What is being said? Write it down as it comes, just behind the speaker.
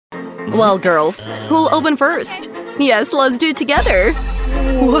Well, girls, who'll open first? Yes, let's do it together.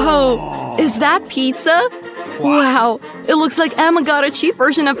 Whoa, is that pizza? Wow, it looks like Emma got a cheap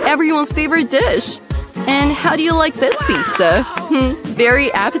version of everyone's favorite dish. And how do you like this pizza?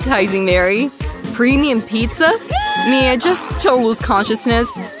 Very appetizing, Mary. Premium pizza? Mia, just don't lose consciousness.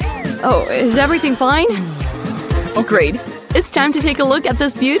 Oh, is everything fine? Oh, great. It's time to take a look at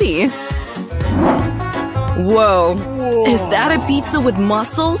this beauty. Whoa, is that a pizza with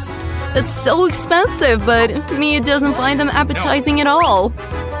mussels? It's so expensive, but Mia doesn't find them appetizing at all.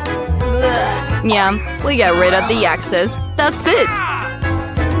 Yeah, we got rid of the excess. That's it.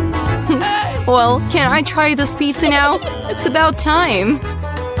 Well, can I try this pizza now? It's about time.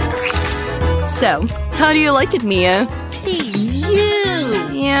 So, how do you like it, Mia?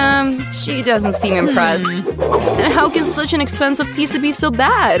 Yeah, she doesn't seem impressed. And how can such an expensive pizza be so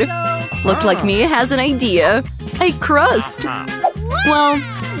bad? Looks like Mia has an idea. A crust. Well,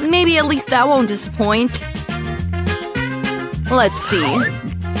 maybe at least that won't disappoint. Let's see.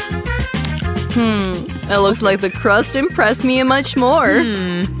 It looks like the crust impressed Mia much more.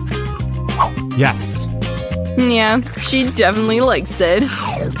 Yes. Yeah, she definitely likes it.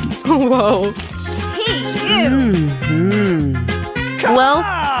 Whoa. Well,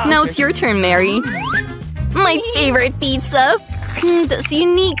 now it's your turn, Mary. My favorite pizza. This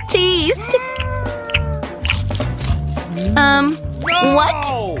unique taste.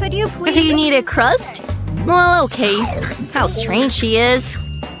 What? Could you please? Do you need a crust? Well, okay. How strange she is.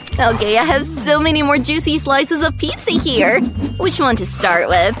 Okay, I have so many more juicy slices of pizza here. Which one to start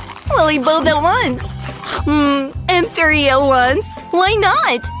with? We'll eat both at once. And 3 at once. Why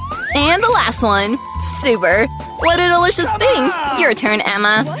not? And the last one. Super. What a delicious thing. Your turn,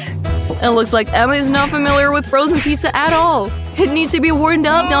 Emma. It looks like Emma is not familiar with frozen pizza at all. It needs to be warmed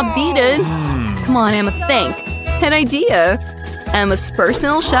up, not beaten. Come on, Emma, think. An idea. Emma's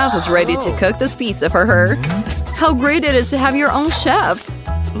personal chef is ready to cook this pizza for her. How great it is to have your own chef.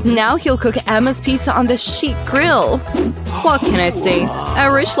 Now he'll cook Emma's pizza on this chic grill. What can I say?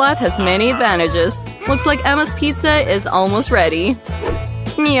 A rich life has many advantages. Looks like Emma's pizza is almost ready.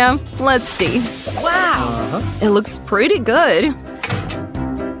 Yeah, let's see. Wow. It looks pretty good.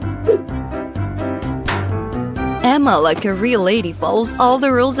 Emma, like a real lady, follows all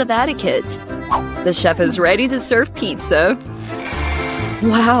the rules of etiquette. The chef is ready to serve pizza.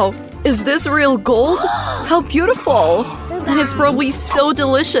 Wow, is this real gold? How beautiful! And it's probably so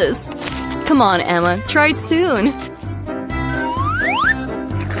delicious. Come on, Emma, try it soon.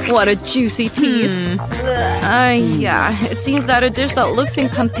 What a juicy piece. Yeah, it seems that a dish that looks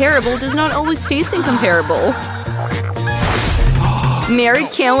incomparable does not always taste incomparable. Mary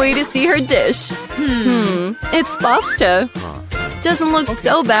can't wait to see her dish. It's pasta. Doesn't look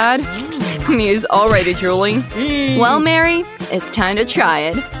so bad. Mia's already drooling. Well, Mary, it's time to try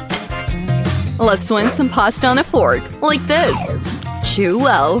it. Let's swing some pasta on a fork, like this. Chew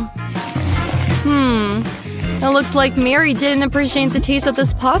well. It looks like Mary didn't appreciate the taste of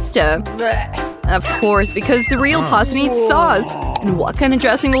this pasta. Of course, because the real pasta needs sauce. And what kind of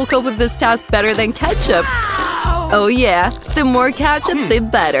dressing will cope with this task better than ketchup? Oh yeah, the more ketchup, the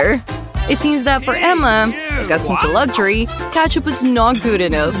better. It seems that for Emma, accustomed to luxury, ketchup is not good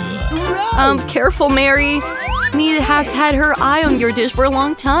enough. Careful, Mary. Mia has had her eye on your dish for a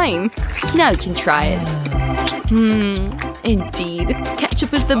long time. Now you can try it. Indeed.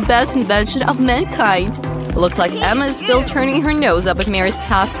 Ketchup is the best invention of mankind. It looks like Emma is still turning her nose up at Mary's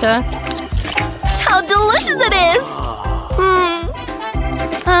pasta. How delicious it is!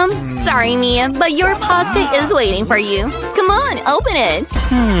 Sorry, Mia, but your pasta is waiting for you. Come on, open it.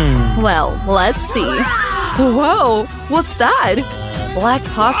 Well, let's see. Whoa, what's that? Black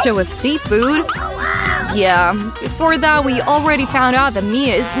pasta with seafood? Yeah, before that we already found out that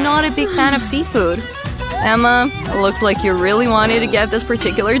Mia is not a big fan of seafood. Emma, it looks like you really wanted to get this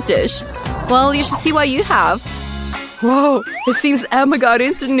particular dish. Well, you should see what you have. Whoa, it seems Emma got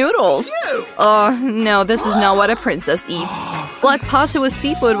instant noodles. Oh, no, this is not what a princess eats. Black pasta with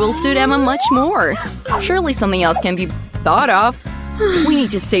seafood will suit Emma much more. Surely something else can be thought of. We need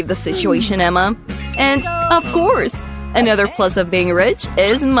to save the situation, Emma. And, of course, another plus of being rich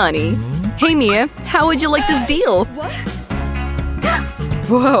is money. Hey, Mia, how would you like this deal?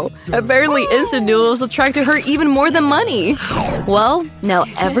 Whoa, apparently instant noodles attracted her even more than money. Well, now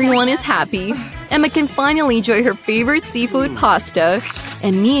everyone is happy. Emma can finally enjoy her favorite seafood pasta.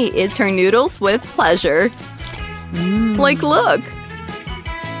 And Mia eats her noodles with pleasure. Like, look.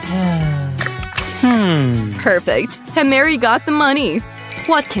 Perfect. And Mary got the money.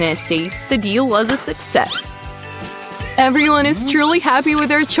 What can I say? The deal was a success. Everyone is truly happy with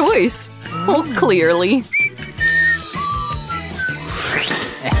their choice. Well, clearly.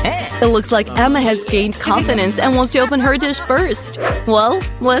 It looks like Emma has gained confidence and wants to open her dish first. Well,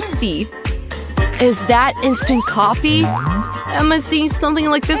 let's see. Is that instant coffee? Emma's seeing something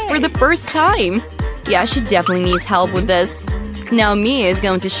like this for the first time. Yeah, she definitely needs help with this. Now Mia is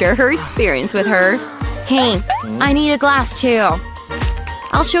going to share her experience with her. Hey, I need a glass too.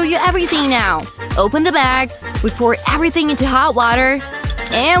 I'll show you everything now. Open the bag. We pour everything into hot water.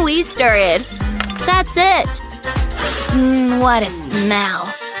 And we stir it. That's it. What a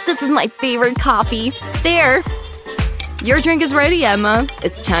smell. This is my favorite coffee. There. Your drink is ready, Emma.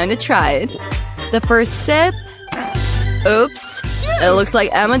 It's time to try it. The first sip. Oops. It looks like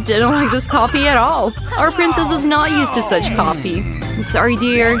Emma didn't like this coffee at all. Our princess is not used to such coffee. I'm sorry,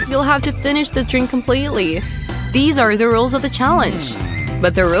 dear. You'll have to finish the drink completely. These are the rules of the challenge.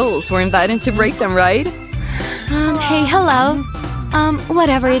 But the rules, we're invited to break them, right? Hey, hello.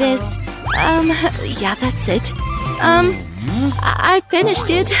 Whatever it is. Yeah, that's it. I finished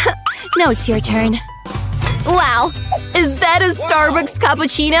it. Now it's your turn. Wow, is that a Starbucks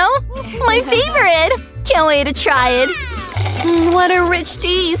cappuccino? My favorite! Can't wait to try it. What a rich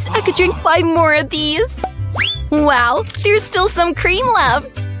taste. I could drink 5 more of these. Wow, there's still some cream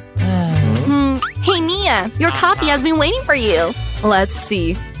left. Hey Mia, your coffee has been waiting for you. Let's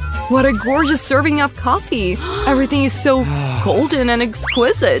see. What a gorgeous serving of coffee. Everything is so golden and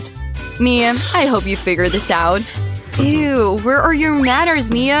exquisite. Mia, I hope you figure this out. Ew, where are your manners,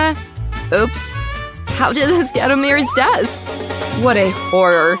 Mia? Oops. How did this get on Mary's desk? What a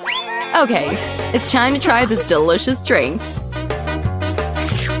horror. Okay, it's time to try this delicious drink.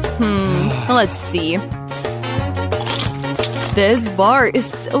 Let's see. This bar is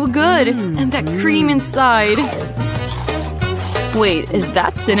so good, and that cream inside. Wait, is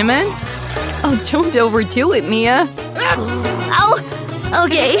that cinnamon? Oh, don't overdo it, Mia. Oh,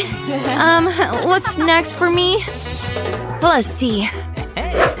 okay. What's next for me? Let's see.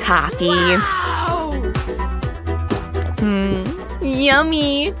 Coffee.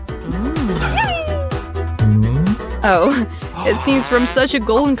 Yummy. Oh, it seems from such a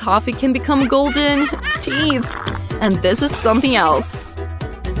golden coffee can become golden teeth. And this is something else.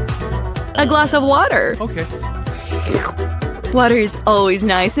 A glass of water. Okay. Water is always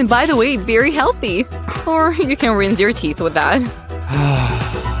nice and, by the way, very healthy. Or you can rinse your teeth with that.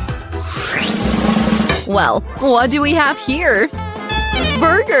 Well, what do we have here?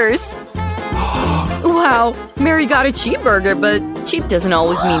 Burgers! Wow, Mary got a cheeseburger, but cheap doesn't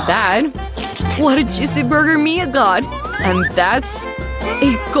always mean bad. What a juicy burger Mia got! And that's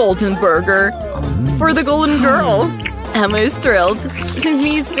a golden burger for the golden girl. Emma is thrilled. Since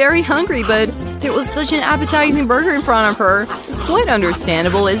Mia is very hungry, but there was such an appetizing burger in front of her. It's quite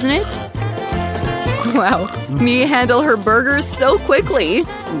understandable, isn't it? Wow, Mia handled her burgers so quickly.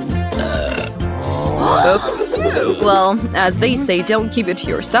 Oops. Well, as they say, don't keep it to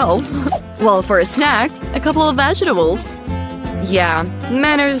yourself. Well, for a snack, a couple of vegetables. Yeah,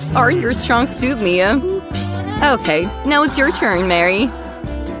 manners are your strong suit, Mia. Oops. Okay, now it's your turn, Mary.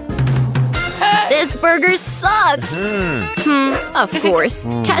 This burger sucks! Of course.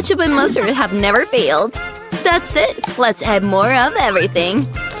 Ketchup and mustard have never failed. That's it. Let's add more of everything.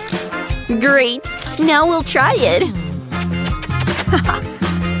 Great. Now we'll try it.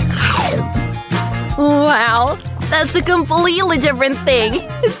 Wow. That's a completely different thing.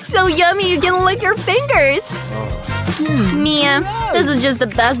 It's so yummy you can lick your fingers. Mia, this is just the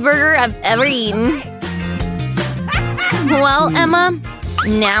best burger I've ever eaten. Well, Emma,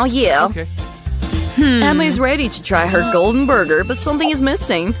 now you. Okay. Emma is ready to try her golden burger, but something is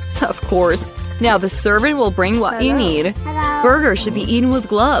missing. Of course. Now the servant will bring what you need. Burger should be eaten with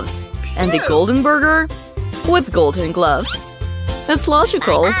gloves. And the golden burger with golden gloves. That's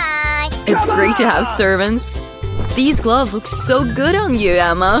logical. It's great to have servants. These gloves look so good on you,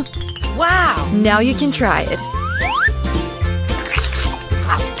 Emma. Wow! Now you can try it.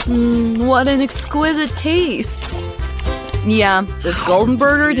 What an exquisite taste. Yeah, this golden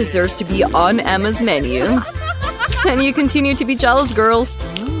burger deserves to be on Emma's menu. And you continue to be jealous, girls.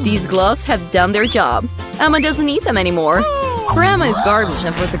 These gloves have done their job. Emma doesn't need them anymore. For Emma, it's garbage,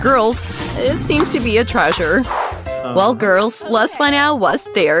 and for the girls, it seems to be a treasure. Well, girls, let's find out what's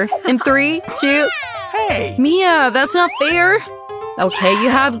there. In 3, 2… Hey! Mia, that's not fair. Okay, you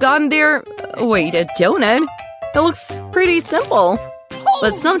have gotten there… Wait, a donut? It looks pretty simple.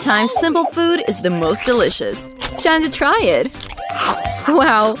 But sometimes simple food is the most delicious. Time to try it.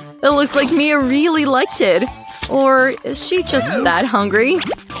 Wow, it looks like Mia really liked it. Or is she just that hungry?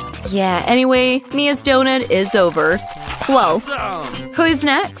 Yeah, anyway, Mia's donut is over. Well, who is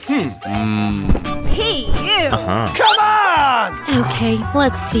next? Hey, you! Come on! Okay,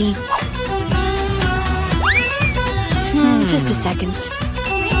 let's see. Just a second.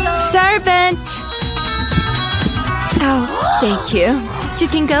 So, And… Oh, thank you. You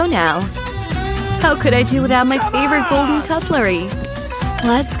can go now. How could I do without my favorite golden cutlery?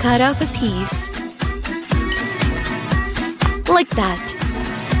 Let's cut off a piece. Like that.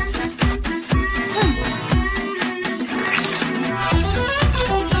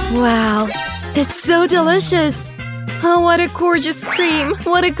 Wow, it's so delicious. Oh, what a gorgeous cream.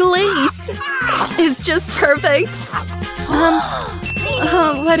 What a glaze. It's just perfect.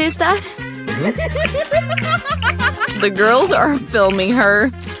 What is that? The girls are filming her.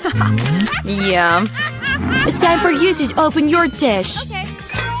 Yeah. It's time for you to open your dish. Okay.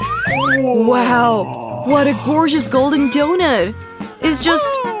 Wow, what a gorgeous golden donut. It's just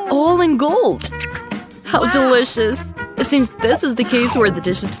all in gold. How delicious. It seems this is the case where the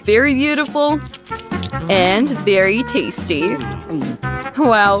dish is very beautiful and very tasty.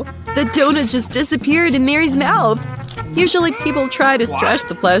 Wow, the donut just disappeared in Mary's mouth. Usually people try to stretch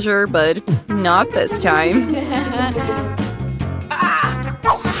the pleasure, but not this time.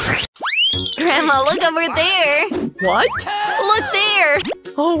 Grandma, look over there! What? Look there!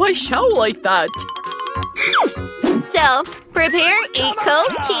 Oh, I shall like that. So, prepare a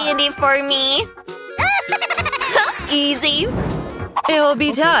Coke candy for me. Easy. It will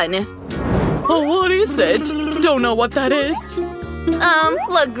be done. Oh, what is it? Don't know what that is.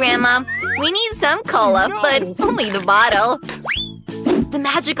 Look, Grandma. We need some cola, but only the bottle. The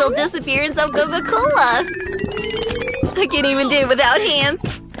magical disappearance of Coca-Cola. I can't even do it without hands.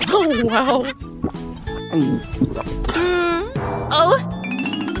 Oh, wow. Oh,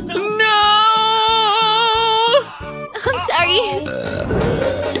 No! I'm sorry.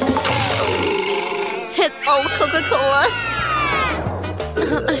 It's all Coca-Cola.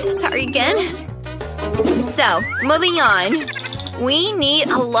 Sorry again. So, moving on. We need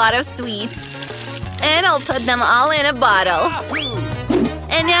a lot of sweets. And I'll put them all in a bottle.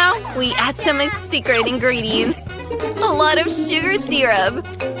 And now, we add some secret ingredients. A lot of sugar syrup.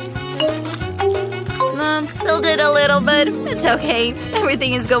 Spilled it a little, but it's okay.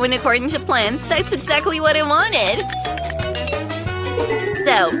 Everything is going according to plan. That's exactly what I wanted.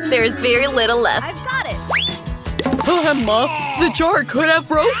 So, there's very little left. I've got it. Emma, the jar could have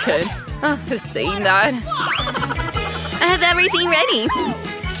broken. Who's saying that? I have everything ready.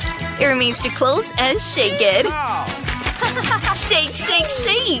 It remains to close and shake it. Shake, shake,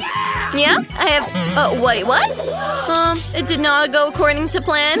 shake. Yeah, I have… wait, what? It did not go according to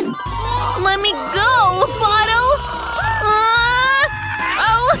plan. Let me go, bottle!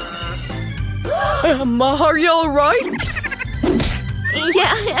 Oh! Emma, are you alright?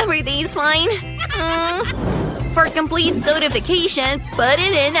 Yeah, everything's fine. For complete sodification, put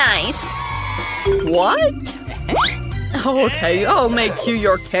it in ice. What? Okay, I'll make you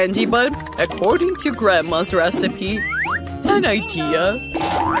your candy bud according to Grandma's recipe. An idea.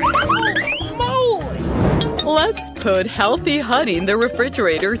 Let's put healthy honey in the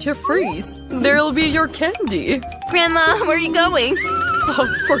refrigerator to freeze. There'll be your candy. Grandma, where are you going? Oh,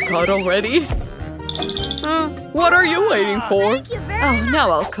 forgot already. What are you waiting for? Oh, now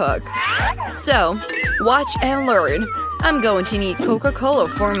I'll cook. So, watch and learn. I'm going to need Coca-Cola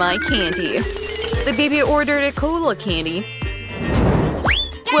for my candy. The baby ordered a cola candy.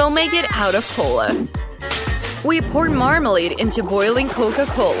 We'll make it out of cola. We pour marmalade into boiling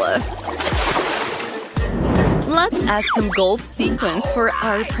Coca-Cola. Let's add some gold sequins for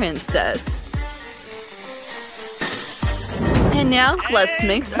our princess. And now, let's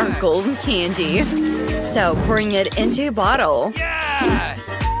mix our golden candy. So, pouring it into a bottle. Yes!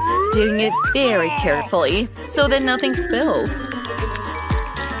 Doing it very carefully so that nothing spills.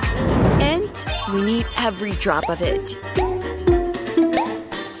 And we need every drop of it.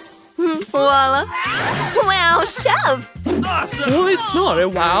 Voila! Wow, chef! Awesome! Well, it's not a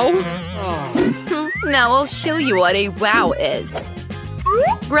wow. Now I'll show you what a wow is.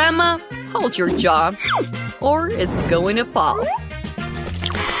 Grandma, hold your jaw, or it's going to fall.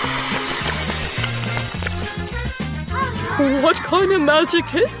 What kind of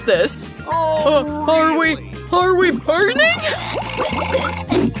magic is this? Are we burning?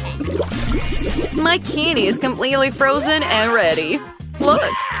 My candy is completely frozen and ready. Look.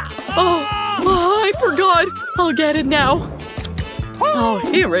 Oh, I forgot. I'll get it now. Oh,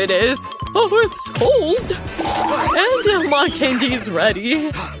 here it is. Oh, it's cold. And my candy's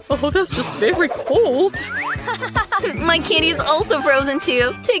ready. Oh, that's just very cold. My candy is also frozen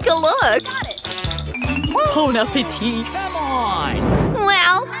too. Take a look. Bon appetit. Come on!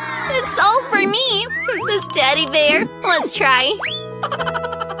 Wow, it's all for me. This teddy bear. Let's try.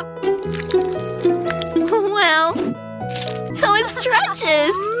 Wow. How it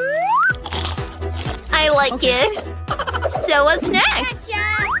stretches. I like it. So what's next?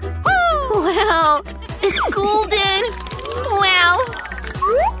 What It's golden! Wow!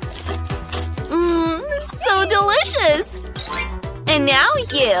 So delicious! And now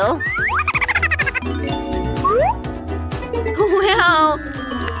you! Wow!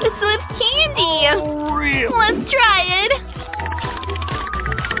 It's with candy! Let's try it!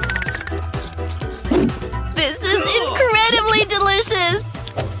 This is incredibly delicious!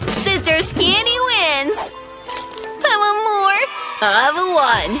 Sister's candy wins! I want more! I have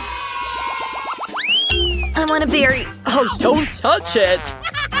one! I want a berry. Oh, don't touch it!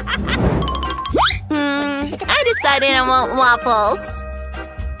 I decided I want waffles.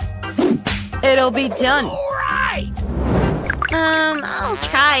 It'll be done. I'll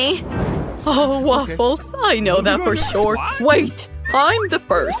try. Oh, waffles. I know that for sure. Wait, I'm the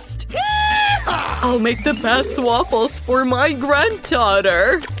first. I'll make the best waffles for my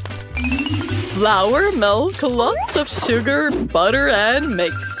granddaughter. Flour, milk, lots of sugar, butter, and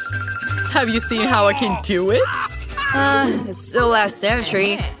mix. Have you seen how I can do it? It's so last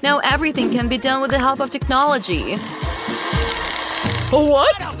century. Now everything can be done with the help of technology.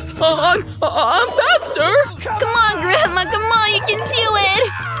 What? I'm faster! Come on, Grandma, come on, you can do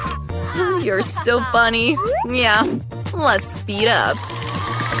it! You're so funny. Yeah, let's speed up.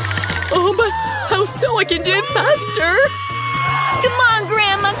 Oh, but how so I can do it faster? Come on,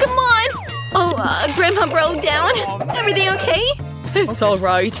 Grandma, come on! Oh, Grandma broke down. Everything okay? It's all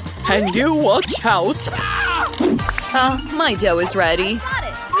right. And you watch out. My dough is ready.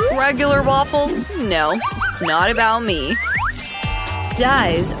 Regular waffles? No, it's not about me.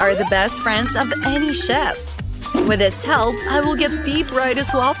 Dyes are the best friends of any chef. With his help, I will get the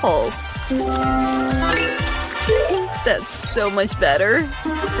brightest waffles. That's so much better.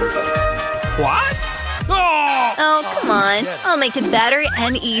 What? Oh, come on. I'll make it better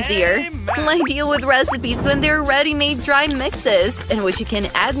and easier. I deal with recipes when they're ready-made dry mixes, in which you can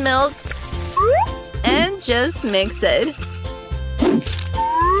add milk and just mix it.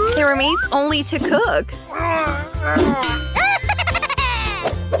 It remains only to cook.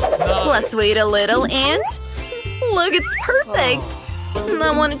 Let's wait a little and… Look, it's perfect!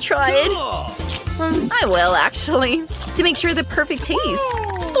 I want to try it. I will, actually. To make sure the perfect taste.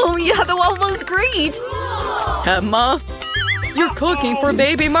 Oh yeah, the waffle is great! Emma, you're cooking for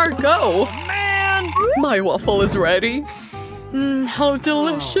baby Margot. Man! My waffle is ready. How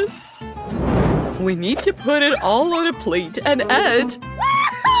delicious. We need to put it all on a plate and add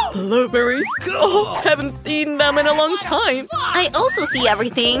blueberries. Oh, haven't eaten them in a long time. I also see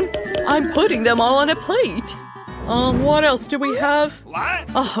everything. I'm putting them all on a plate. What else do we have?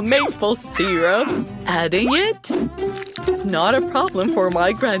 What? Maple syrup. Adding it? It's not a problem for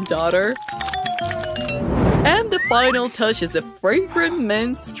my granddaughter. And the final touch is a fragrant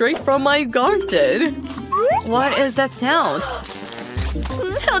mint straight from my garden. What is that sound?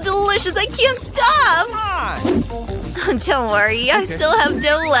 How delicious! I can't stop! Don't worry, I still have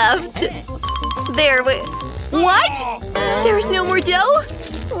dough left. There, wait. What? There's no more dough?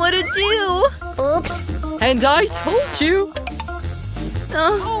 What to do? Oops. And I told you.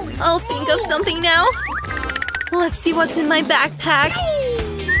 I'll think of something now. Let's see what's in my backpack.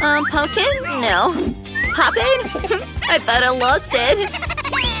 Pumpkin? No. Poppin'? I thought I lost it.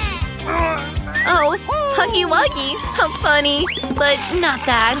 Oh, Huggy Wuggy. How funny. But not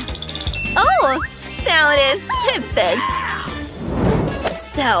that. Oh, found it. It fits.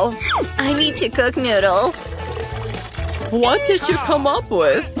 So, I need to cook noodles. What did you come up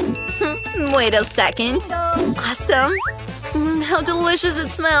with? Wait a second. Awesome. How delicious it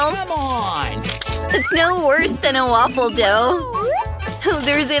smells. Come on! It's no worse than a waffle dough. Oh,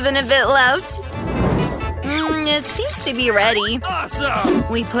 there's even a bit left. It seems to be ready. Awesome!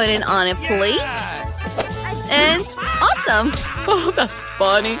 We put it on a plate. And awesome. Oh, that's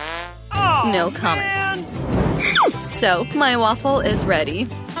funny. No comments. So, my waffle is ready.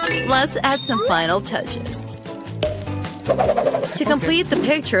 Let's add some final touches. To complete the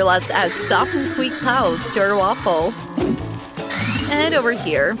picture, let's add soft and sweet clouds to our waffle. And over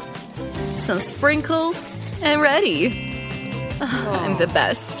here, some sprinkles, and ready. I'm the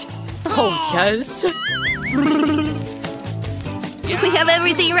best. Oh, yes. We have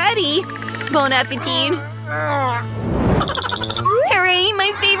everything ready. Bon appetit. Hooray,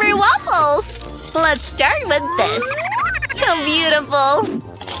 my favorite waffles. Let's start with this. How beautiful.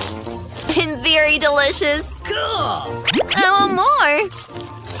 And very delicious. I want more.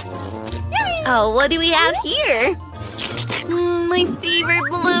 Oh, what do we have here? My favorite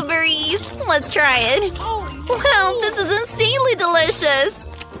blueberries. Let's try it. Wow, this is insanely delicious.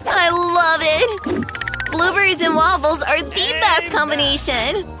 I love it. Blueberries and waffles are the best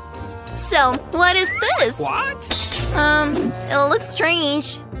combination. So, what is this? What? It looks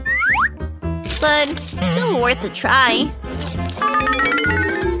strange. but still worth a try.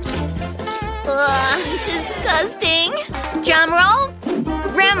 Ugh, disgusting. Drum roll.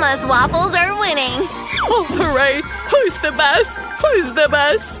 Grandma's waffles are winning. Oh, hooray! Who's the best? Who's the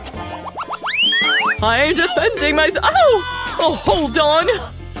best? I'm defending myself. Oh! Oh, hold on.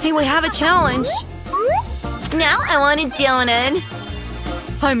 Hey, we have a challenge. Now I want a donut.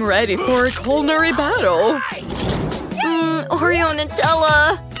 I'm ready for a culinary battle. Oreo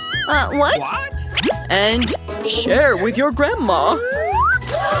Nutella. What? And share with your grandma.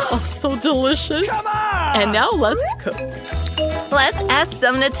 Oh, so delicious. And now let's cook. Let's add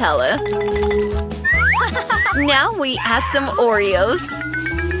some Nutella. Now we add some Oreos.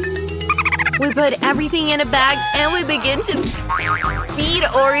 We put everything in a bag and we begin to feed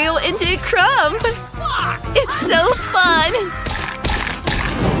Oreo into a crumb. It's so fun.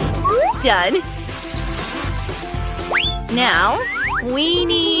 Done. Now we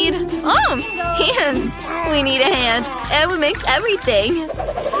need hands. We need a hand and we mix everything.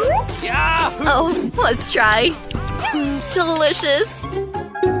 Oh, let's try. Delicious.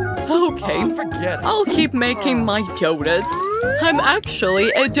 Okay, Forget it. I'll keep making my donuts. I'm actually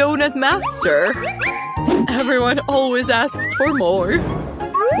a donut master. Everyone always asks for more.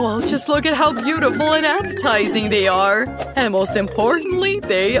 Well, just look at how beautiful and appetizing they are. And most importantly,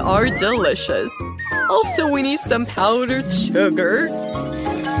 they are delicious. Also, we need some powdered sugar.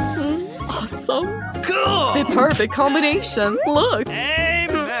 Awesome. Cool. The perfect combination. Look.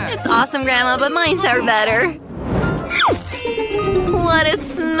 Amen. It's awesome, Grandma, but mine's are better. What a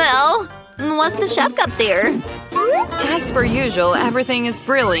smell! What's the chef got there? As per usual, everything is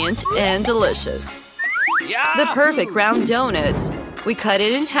brilliant and delicious. The perfect round donut. We cut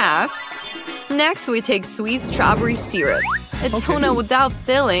it in half. Next, we take sweet strawberry syrup. A donut without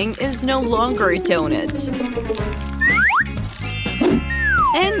filling is no longer a donut.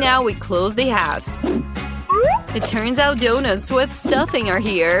 And now we close the halves. It turns out donuts with stuffing are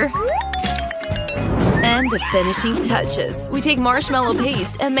here. And the finishing touches. We take marshmallow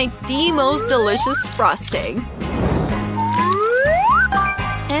paste and make the most delicious frosting.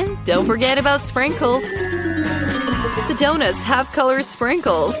 And don't forget about sprinkles. The donuts have color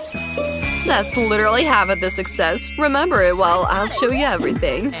sprinkles. That's literally half of the success. Remember it while I'll show you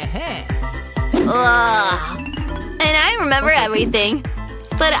everything. Ugh. And I remember everything.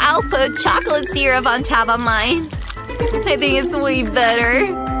 But I'll put chocolate syrup on top of mine. I think it's way better.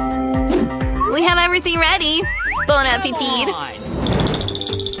 We have everything ready. Bon appetit.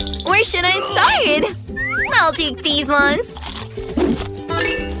 Where should I start? I'll take these ones.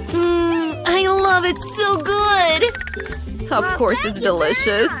 I love it, so good. Of course it's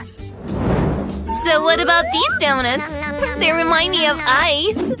delicious. So what about these donuts? They remind me of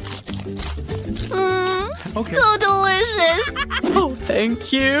ice. So delicious. Oh,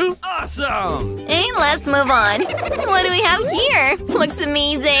 thank you. Awesome. And let's move on. What do we have here? Looks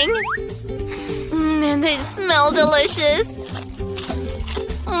amazing. And they smell delicious.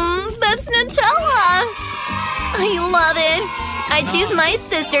 That's Nutella. I love it. I choose my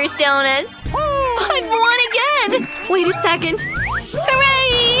sister's donuts. I've won again. Wait a second.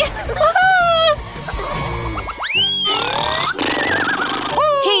 Hooray!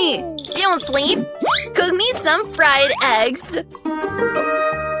 Hey, don't sleep. Cook me some fried eggs.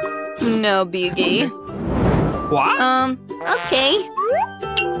 No biggie. What? Okay.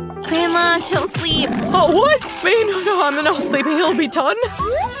 Grandma, don't sleep. Oh, what? Wait, no, I'm not sleeping. He'll be done.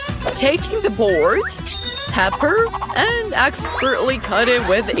 Taking the board, pepper, and expertly cut it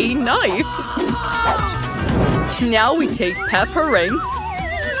with a knife. Now we take pepper rings,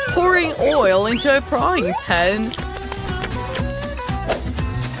 pouring oil into a frying pan,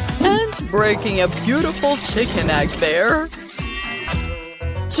 and breaking a beautiful chicken egg there.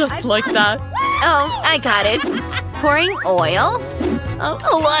 Just like that. Oh, I got it. Pouring oil. Oh,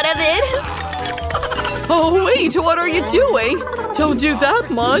 a lot of it. Oh, wait, what are you doing? Don't do that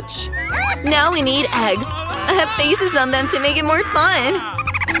much. Now we need eggs. I have faces on them to make it more fun.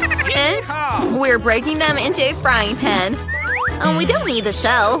 And we're breaking them into a frying pan. We don't need the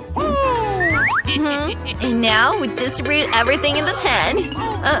shell. And now we distribute everything in the pan.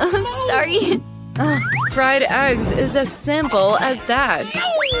 I'm sorry. Fried eggs is as simple as that.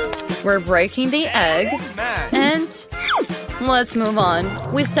 We're breaking the egg, and let's move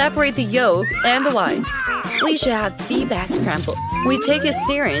on. We separate the yolk and the whites. We should have the best scramble. We take a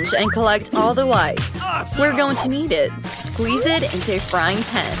syringe and collect all the whites. We're going to need it. Squeeze it into a frying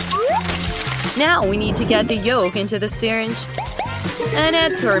pan. Now we need to get the yolk into the syringe and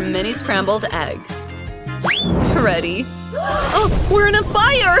add to our mini scrambled eggs. Ready? Oh, we're in a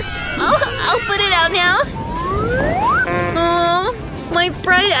fire! I'll put it out now. My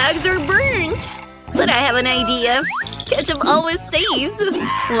fried eggs are burnt. But I have an idea. Ketchup always saves.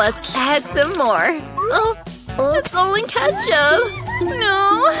 Let's add some more. Oh, it's all in ketchup.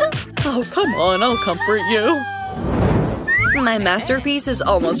 No. Oh, come on, I'll comfort you. My masterpiece is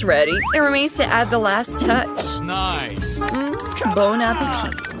almost ready. It remains to add the last touch. Nice. Bon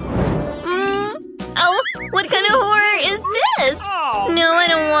appetit. Oh, what kind of horror is this? No, I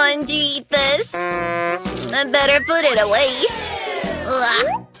don't want to eat this. I better put it away.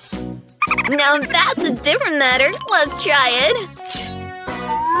 Ugh. Now that's a different matter. Let's try it.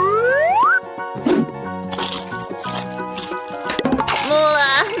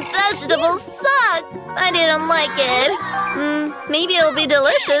 Vegetables suck. I didn't like it. Maybe it'll be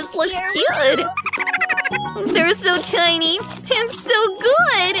delicious. Looks cute. They're so tiny and so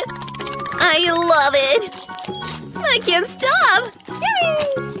good. I love it. I can't stop.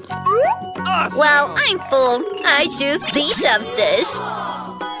 Awesome. Well, I'm full. I choose the chef's dish.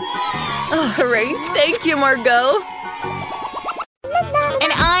 Alright, thank you, Margot.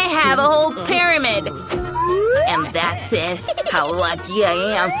 And I have a whole pyramid. And that's it. How lucky I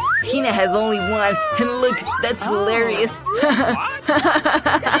am. Tina has only one. And look, that's hilarious.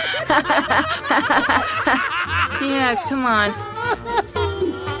 Yeah, come on.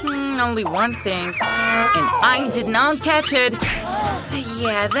 Only one thing. And I did not catch it.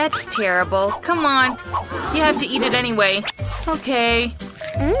 Yeah, that's terrible. Come on. You have to eat it anyway. Okay.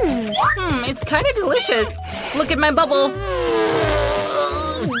 It's kind of delicious. Look at my bubble.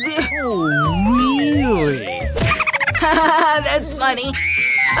 Really? That's funny.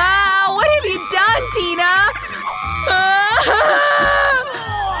 What have you done, Tina?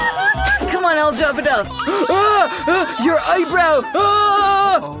 Come on, I'll chop it up. Your eyebrow.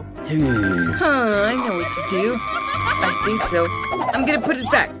 I know what to do. I think so. I'm gonna put it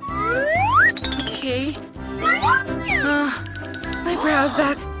back. Okay. My brow's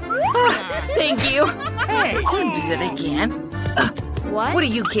back. Thank you. Hey. Don't do that again. What do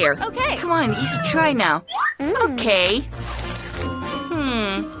you care? Okay. Come on, easy try now. Okay.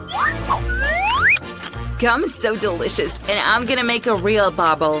 Gum is so delicious, and I'm gonna make a real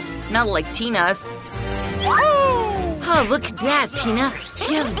bubble, not like Tina's. Oh, look at that, Tina.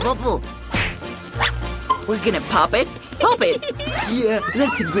 She has a bubble. We're gonna pop it. Pop it. Yeah,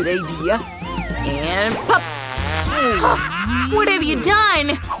 that's a good idea. And pop. What have you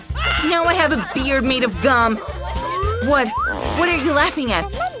done? Now I have a beard made of gum. What? What are you laughing at?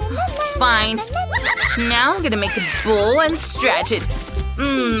 It's fine. Now I'm gonna make a bowl and stretch it.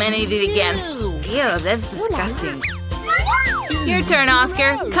 And eat it again. Ew, that's disgusting. Your turn,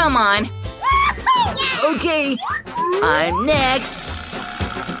 Oscar. Come on. Okay. I'm next.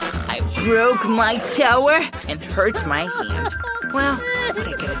 I broke my tower and hurt my hand. Well, what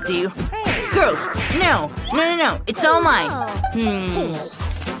I gotta do? Girls, no. It's all mine.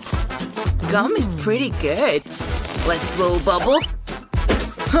 Gum is pretty good. Let's blow a bubble.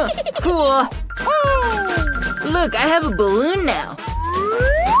 Huh, cool. Look, I have a balloon now.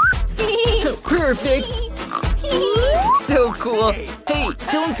 Perfect. So cool. Hey,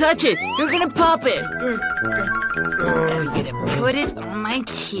 don't touch it. You're gonna pop it. I'm gonna put it on my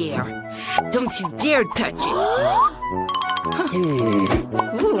chair. Don't you dare touch it.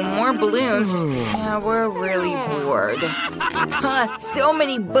 Ooh, more balloons. Yeah, we're really bored. So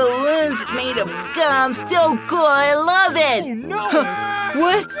many balloons made of gum. So cool. I love it. Oh, no.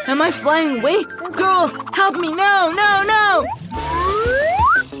 What? Am I flying away? Girls, help me. No.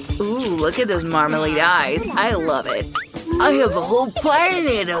 Ooh, look at those marmalade eyes. I love it. I have a whole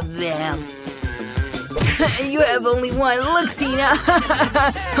planet of them. You have only one. Look, Tina.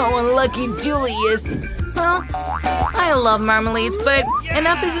 How unlucky Julie is. Well, I love marmalades, but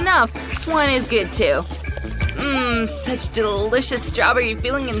enough is enough. One is good, too. Such delicious strawberry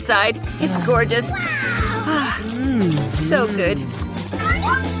filling inside. It's gorgeous. So good.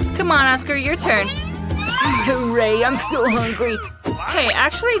 Come on, Oscar, your turn. Hooray, I'm so hungry. Hey,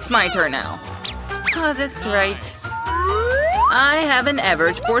 actually, it's my turn now. Oh, that's right. I have an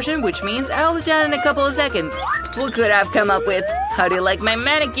average portion, which means I'll be done in a couple of seconds. What could I've come up with? How do you like my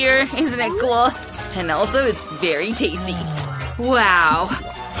manicure? Isn't it cool? And also, it's very tasty. Wow.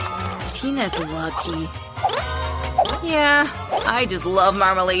 Tina's lucky. Yeah, I just love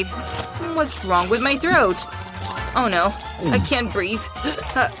marmalade. What's wrong with my throat? Oh no, I can't breathe.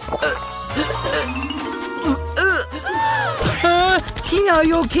 Tina, are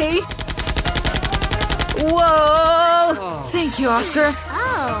you okay? Whoa! Thank you, Oscar.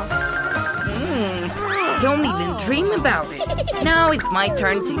 Don't even dream about it. Now it's my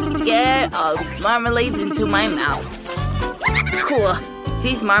turn to get all these marmalades into my mouth. Cool.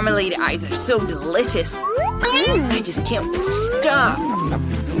 These marmalade eyes are so delicious. I just can't stop.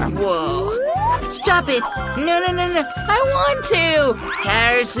 Whoa. Stop it. No. I want to!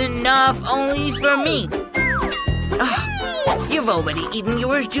 There's enough only for me. You've already eaten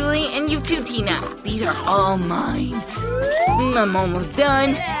yours, Julie, and you too, Tina. These are all mine. I'm almost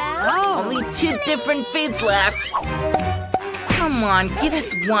done. Only 2 different fates left. Come on, give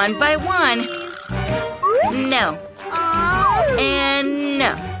us one by one. No. And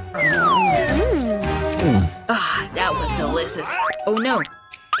no. That was delicious. Oh no.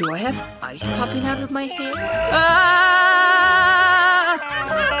 Do I have ice popping out of my hair?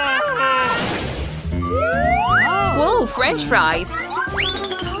 Whoa, French fries!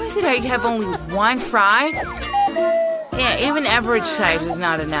 How is it I have only 1 fry? Yeah, even average size is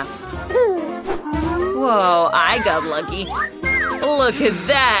not enough. Whoa, I got lucky. Look at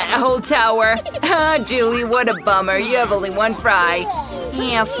that, a whole tower. Julie, what a bummer. You have only 1 fry.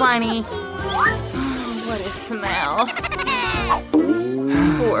 Yeah, funny. What a smell.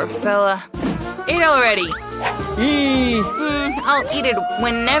 Poor fella. Eat already. I'll eat it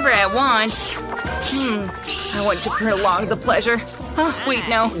whenever I want. I want to prolong the pleasure. Oh, wait,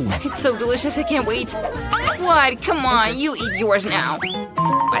 no. It's so delicious, I can't wait. What? Come on, you eat yours now.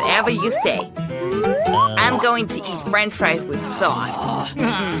 Whatever you say. I'm going to eat French fries with sauce.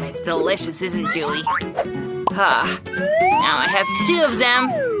 It's delicious, isn't it, Julie? Now I have 2 of them.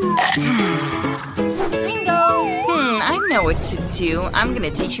 I know what to do. I'm gonna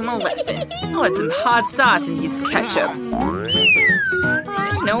teach him a lesson. I'll add some hot sauce and use ketchup.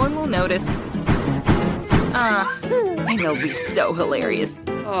 No one will notice. I know it'll be so hilarious.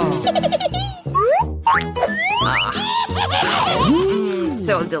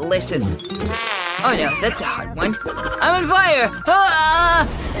 So delicious. Oh no, that's a hard one. I'm on fire!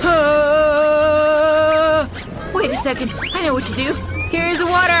 Wait a second, I know what to do. Here's the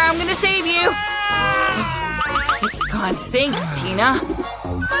water, I'm gonna save you! It's gone, thanks, Tina.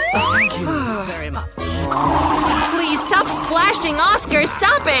 Thank you very much. Please stop splashing, Oscar!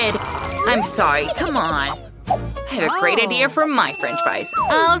 Stop it! I'm sorry, come on. I have a great idea for my French fries.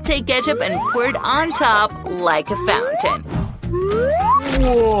 I'll take ketchup and pour it on top like a fountain.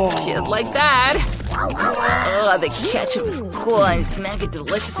 Whoa. Just like that. Oh, the ketchup is cool and it's mega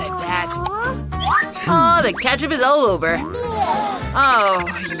delicious like that. Oh, the ketchup is all over. Oh,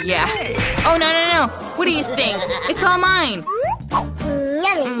 yeah. Oh, no. What do you think? It's all mine.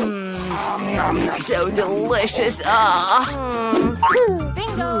 So delicious.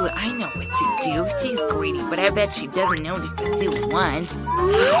 Bingo! I know what to do. She's greedy, but I bet she doesn't know if it's still one.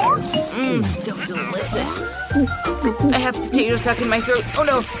 So delicious. I have potato stuck in my throat. Oh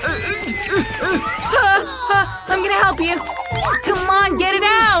no! I'm gonna help you. Come on, get it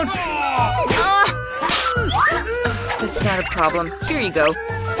out! That's not a problem. Here you go.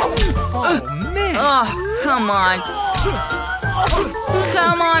 Oh, man. Oh, come on.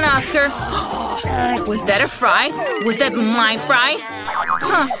 Come on, Oscar. Was that a fry? Was that my fry?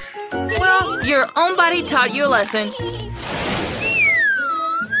 Huh. Well, your own body taught you a lesson.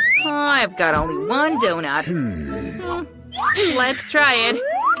 I've got only 1 donut. Let's try it.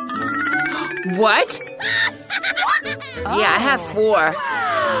 What? Yeah, I have 4.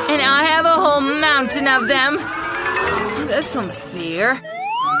 And I have a whole mountain of them. That's unfair.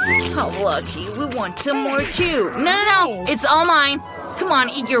 How lucky. We want some more too. No. It's all mine. Come on,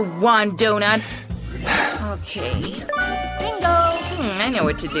 eat your 1 donut. Okay. Bingo! I know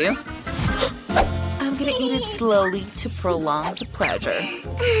what to do. I'm gonna eat it slowly to prolong the pleasure.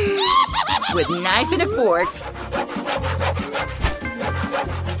 With knife and a fork.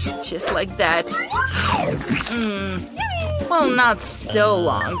 Just like that. Well, not so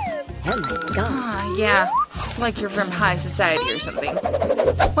long. Oh my god. Yeah. Like you're from high society or something.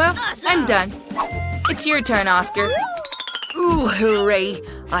 Well, I'm done. It's your turn, Oscar. Ooh, hooray.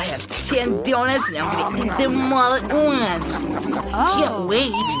 I have 10 donuts and I'm gonna eat them all at once. Can't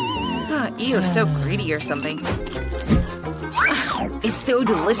wait. Ew, so greedy or something. It's so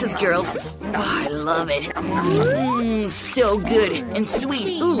delicious, girls. I love it. So good and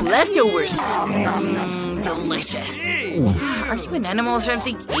sweet. Ooh, leftovers. Delicious. Are you an animal or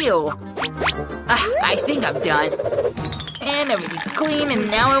something? Ew. I think I'm done. And everything's clean, and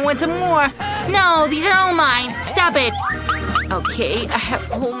now I want some more. No, these are all mine. Stop it. Okay, I have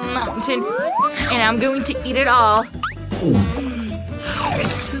a whole mountain, and I'm going to eat it all.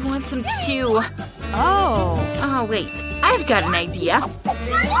 I want some too. Oh, wait. I've got an idea.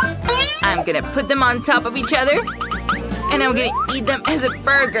 I'm gonna put them on top of each other, and I'm gonna eat them as a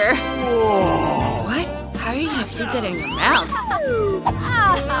burger. What? How are you gonna fit that in your mouth?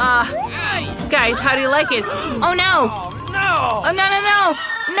 Guys, how do you like it? Oh no! No. Oh no!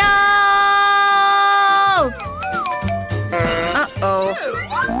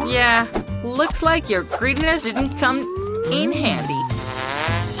 Yeah, looks like your greediness didn't come in handy.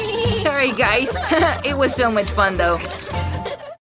 Sorry, guys. It was so much fun, though.